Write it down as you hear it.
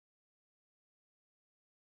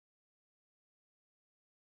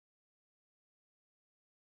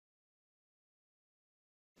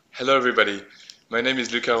Hello everybody, my name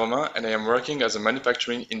is Lucas Romain and I am working as a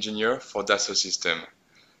manufacturing engineer for Dassault Systèmes.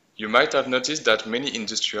 You might have noticed that many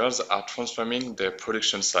industrials are transforming their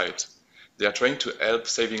production site. They are trying to help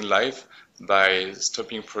saving lives by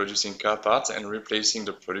stopping producing car parts and replacing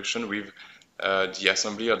the production with the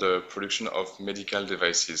assembly or the production of medical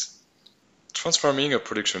devices. Transforming a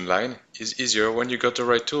production line is easier when you got the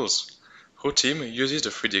right tools. Our team uses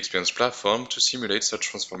the 3DEXPERIENCE platform to simulate such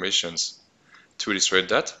transformations. To illustrate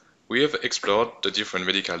that, we have explored the different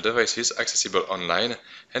medical devices accessible online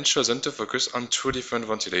and chosen to focus on two different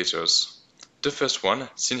ventilators. The first one,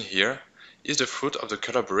 seen here, is the fruit of the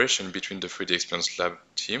collaboration between the 3DEXPERIENCE lab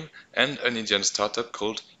team and an Indian startup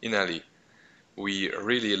called Inali. We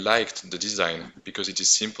really liked the design because it is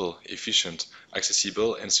simple, efficient,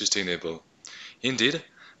 accessible and sustainable. Indeed,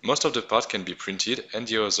 most of the parts can be printed and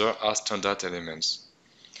the others are standard elements.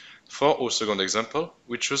 For our second example,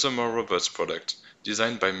 we chose a more robust product,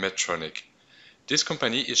 designed by Medtronic. This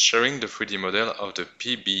company is sharing the 3D model of the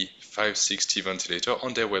PB560 ventilator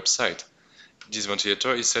on their website. This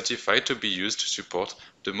ventilator is certified to be used to support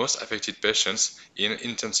the most affected patients in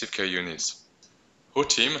intensive care units. Our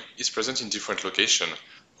team is present in different locations,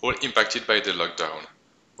 all impacted by the lockdown.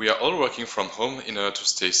 We are all working from home in order to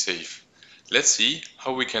stay safe. Let's see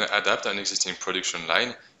how we can adapt an existing production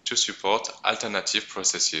line to support alternative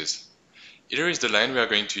processes. Here is the line we are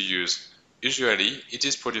going to use. Usually, it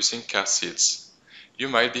is producing car seats. You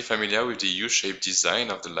might be familiar with the U-shaped design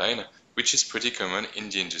of the line, which is pretty common in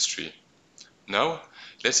the industry. Now,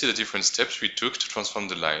 let's see the different steps we took to transform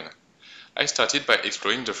the line. I started by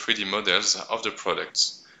exploring the 3D models of the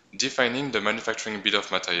products, defining the manufacturing bill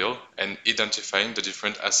of material and identifying the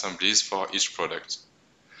different assemblies for each product.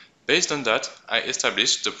 Based on that, I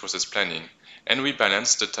established the process planning, and we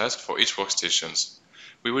balanced the task for each workstation.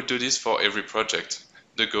 We would do this for every project.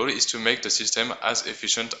 The goal is to make the system as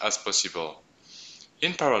efficient as possible.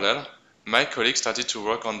 In parallel, my colleague started to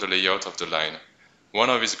work on the layout of the line. One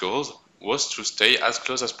of his goals was to stay as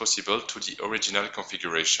close as possible to the original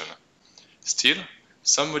configuration. Still,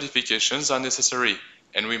 some modifications are necessary,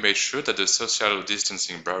 and we made sure that the social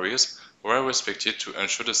distancing barriers were respected to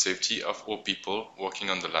ensure the safety of all people working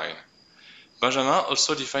on the line. Benjamin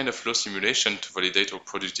also defined a flow simulation to validate our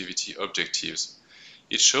productivity objectives.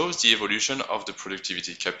 It shows the evolution of the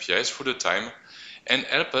productivity KPIs through the time and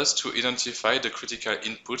helps us to identify the critical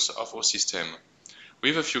inputs of our system.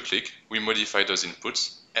 With a few clicks, we modify those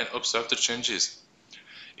inputs and observe the changes.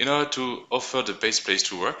 In order to offer the best place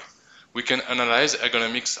to work, we can analyze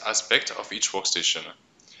ergonomics aspects of each workstation.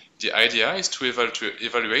 The idea is to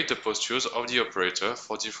evaluate the postures of the operator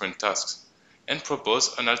for different tasks and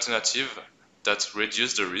propose an alternative that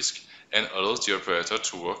reduces the risk and allows the operator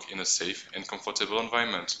to work in a safe and comfortable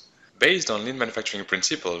environment. Based on lean manufacturing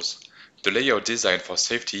principles, the layout design for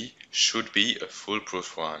safety should be a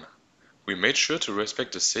foolproof one. We made sure to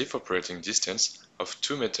respect the safe operating distance of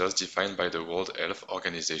 2 meters defined by the World Health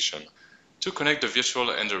Organization. To connect the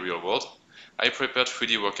virtual and the real world, I prepared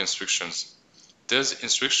 3D work instructions. These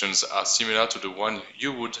instructions are similar to the one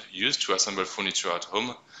you would use to assemble furniture at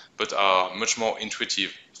home, but are much more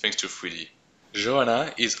intuitive thanks to 3D.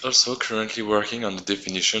 Joanna is also currently working on the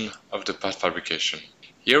definition of the part fabrication.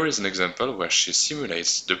 Here is an example where she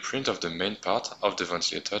simulates the print of the main part of the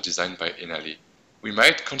ventilator designed by Inali. We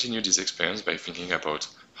might continue this experience by thinking about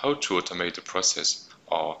how to automate the process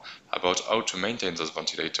or about how to maintain those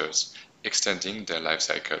ventilators, extending their life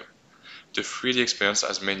cycle. The 3D experience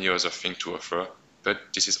has many other things to offer, but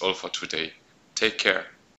this is all for today. Take care.